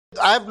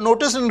I've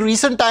noticed in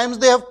recent times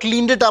they have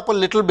cleaned it up a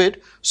little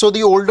bit, so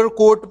the older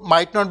quote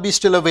might not be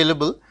still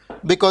available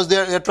because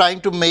they're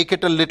trying to make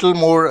it a little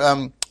more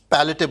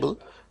palatable.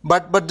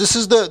 But this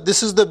is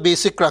the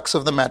basic crux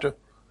of the matter.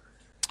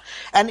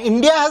 And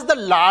India has the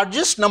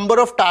largest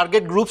number of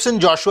target groups in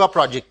Joshua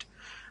Project.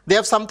 They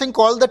have something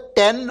called the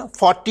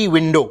 1040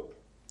 window.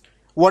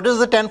 What is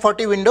the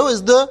 1040 window?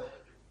 Is the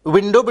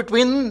window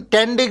between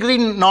 10 degree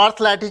north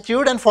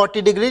latitude and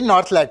 40 degree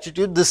north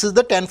latitude. This is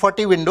the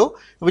 1040 window,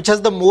 which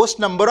has the most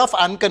number of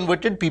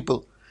unconverted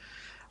people.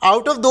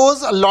 Out of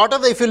those,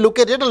 if you look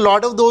at it, a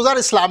lot of those are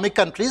Islamic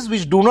countries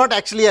which do not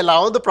actually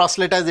allow the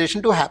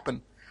proselytization to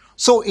happen.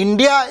 So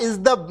India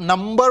is the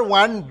number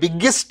one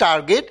biggest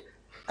target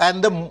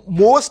and the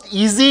most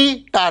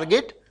easy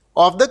target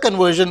of the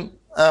conversion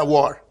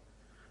war,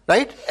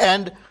 right?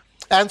 And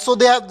so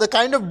they have the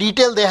kind of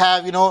detail they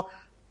have,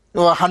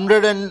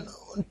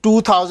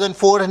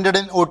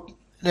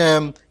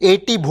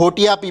 102,480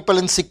 Bhotia people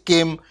in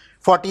Sikkim,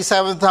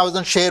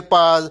 47,000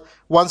 Sherpas,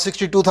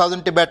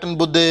 162,000 Tibetan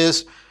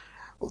Buddhists,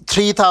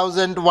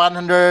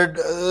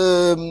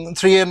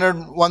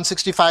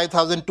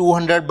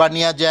 165,200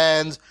 Banya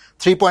Jains,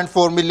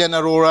 3.4 million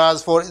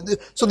Auroras.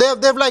 So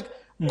they've like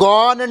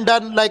gone and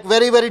done like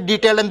very, very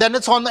detailed, and then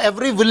it's on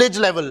every village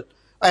level.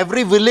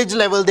 Every village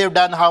level they've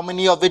done how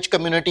many of which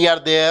community are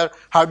there,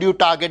 how do you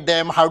target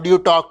them, how do you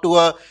talk to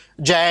a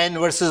Jain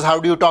versus how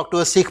do you talk to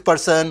a Sikh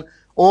person.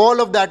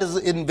 All of that is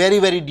in very,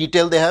 very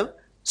detail. They have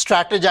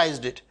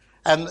strategized it,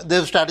 and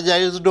they've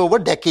strategized it over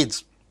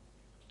decades.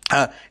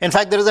 In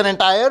fact, there is an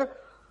entire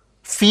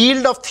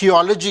field of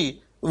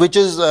theology which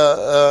is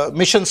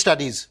mission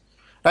studies,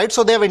 right?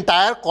 So they have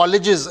entire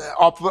colleges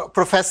of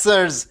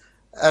professors,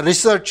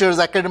 researchers,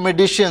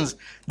 academicians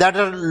that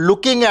are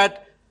looking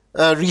at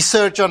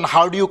research on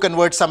how do you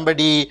convert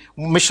somebody,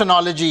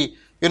 missionology,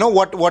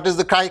 what is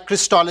the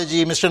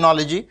Christology,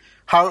 missionology,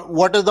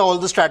 what is all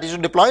the strategy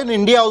to deploy. In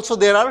India also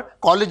there are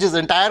colleges,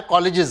 entire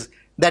colleges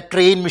that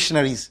train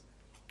missionaries,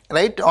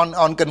 right,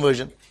 on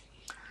conversion.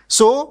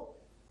 So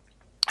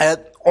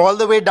all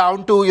the way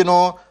down to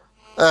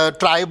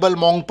tribal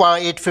Mongpa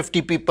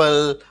 850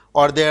 people,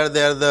 or they're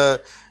the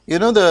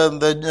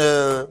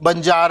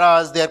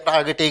Banjaras they are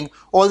targeting,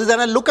 all this.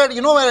 And I looked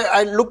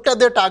at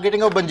their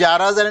targeting of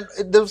Banjaras, and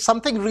there was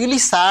something really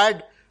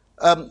sad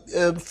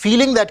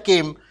feeling that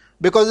came,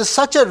 because it's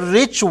such a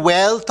rich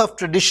wealth of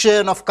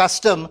tradition, of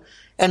custom,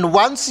 and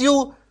once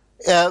you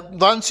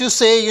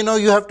say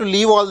you have to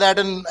leave all that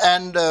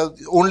and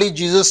only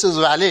Jesus is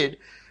valid,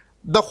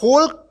 the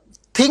whole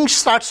thing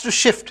starts to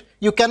shift.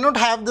 You cannot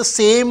have the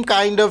same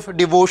kind of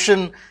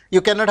devotion,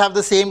 you cannot have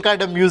the same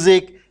kind of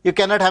music, you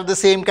cannot have the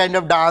same kind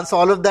of dance.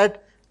 All of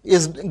that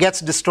gets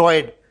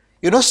destroyed.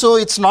 So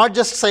it's not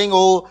just saying,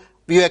 oh,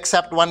 you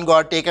accept one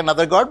God, take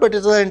another God, but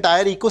it's an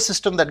entire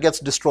ecosystem that gets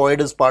destroyed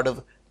as part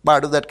of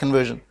that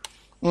conversion.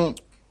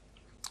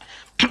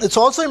 It's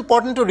also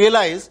important to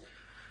realize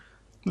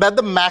that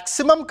the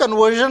maximum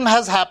conversion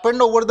has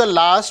happened over the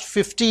last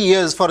 50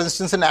 years, for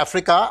instance in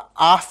Africa,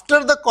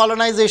 after the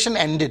colonization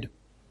ended.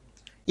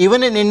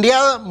 Even in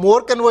India,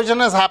 more conversion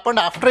has happened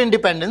after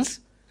independence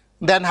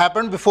than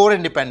happened before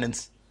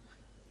independence.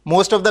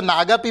 Most of the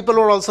Naga people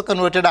were also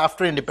converted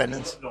after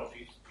independence.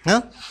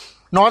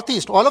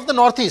 Northeast, all of the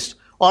Northeast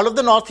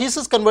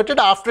is converted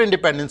after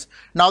independence.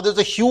 Now there's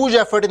a huge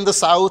effort in the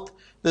South,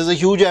 there's a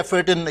huge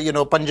effort in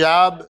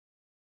Punjab.